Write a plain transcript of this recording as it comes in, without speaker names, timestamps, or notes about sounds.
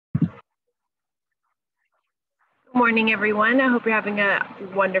Good morning, everyone. I hope you're having a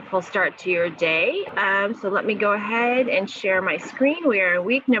wonderful start to your day. So let me go ahead and share my screen. We are in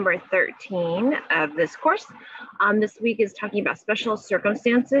week number 13 of this course. This week is talking about special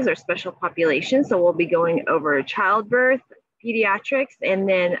circumstances or special populations. So we'll be going over childbirth, pediatrics, and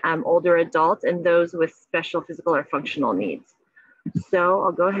then older adults and those with special physical or functional needs. So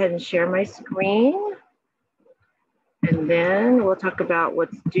I'll go ahead and share my screen. And then we'll talk about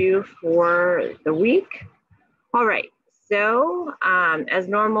what's due for the week. All right, so as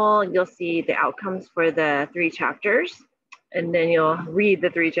normal, you'll see the outcomes for the 3 chapters, and then you'll read the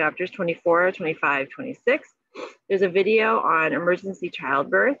 3 chapters, 24, 25, 26. There's a video on emergency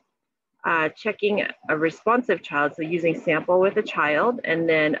childbirth, checking a responsive child, so using sample with a child, and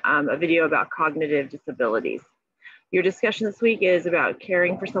then a video about cognitive disabilities. Your discussion this week is about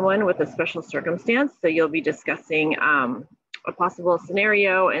caring for someone with a special circumstance, so you'll be discussing a possible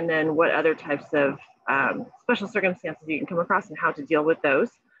scenario and then what other types of special circumstances you can come across and how to deal with those.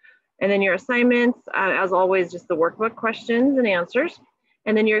 And then your assignments, as always, just the workbook questions and answers.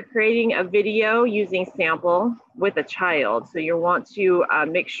 And then you're creating a video using sample with a child. So you want to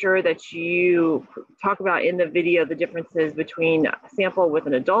make sure that you talk about in the video the differences between sample with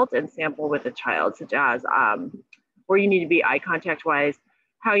an adult and sample with a child, such as where you need to be eye contact wise,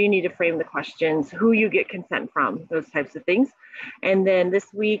 how you need to frame the questions, who you get consent from, those types of things. And then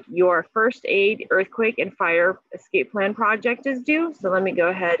this week, your first aid, earthquake, and fire escape plan project is due. So let me go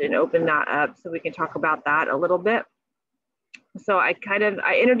ahead and open that up so we can talk about that a little bit. So I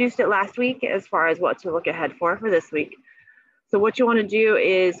introduced it last week as far as what to look ahead for this week. So what you want to do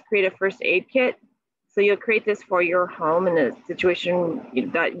is create a first aid kit. So you'll create this for your home in a situation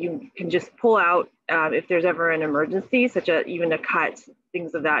that you can just pull out if there's ever an emergency, such as even a cut,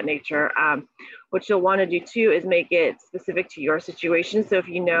 things of that nature. What you'll want to do too is make it specific to your situation. So if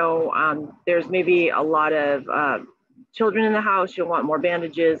you know there's maybe a lot of children in the house, you'll want more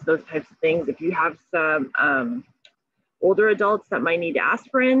bandages, those types of things. If you have some older adults that might need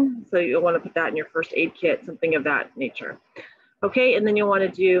aspirin, so you'll want to put that in your first aid kit, something of that nature. Okay, and then you'll want to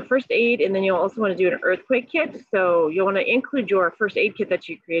do first aid, and then you'll also want to do an earthquake kit. So you'll want to include your first aid kit that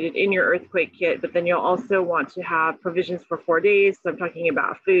you created in your earthquake kit, but then you'll also want to have provisions for 4 days. So I'm talking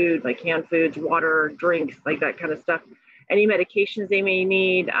about food, like canned foods, water, drinks, like that kind of stuff. Any medications they may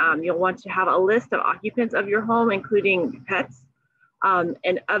need. You'll want to have a list of occupants of your home, including pets.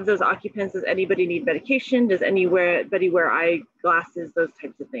 And of those occupants, does anybody need medication? Does anybody wear eyeglasses? Those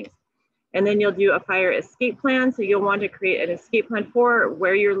types of things. And then you'll do a fire escape plan. So you'll want to create an escape plan for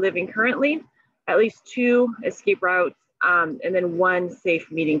where you're living currently, at least 2 escape routes, and then 1 safe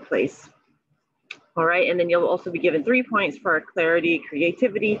meeting place. All right, and then you'll also be given 3 points for clarity,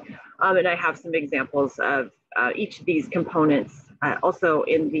 creativity. And I have some examples of each of these components also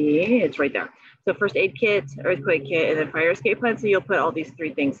in it's right there. So first aid kit, earthquake kit, and then fire escape plan. So you'll put all these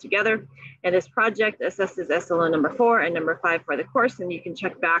 3 things together. And this project assesses SLO number 4 and number 5 for the course. And you can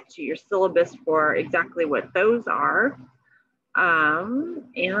check back to your syllabus for exactly what those are.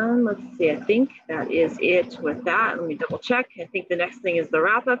 And let's see, I think that is it with that. Let me double check. I think the next thing is the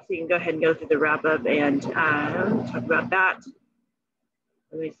wrap up. So you can go ahead and go through the wrap up and talk about that.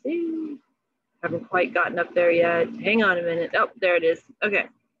 Let me see. Haven't quite gotten up there yet. Hang on a minute. Oh, there it is. Okay.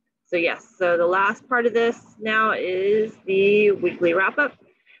 So yes, so the last part of this now is the weekly wrap up,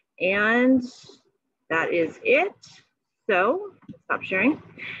 and that is it. So stop sharing.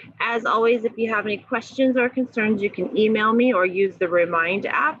 As always, if you have any questions or concerns, you can email me or use the Remind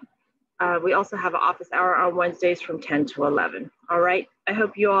app. We also have an office hour on Wednesdays from 10 to 11. All right, I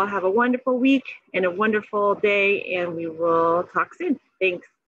hope you all have a wonderful week and a wonderful day, and we will talk soon. Thanks.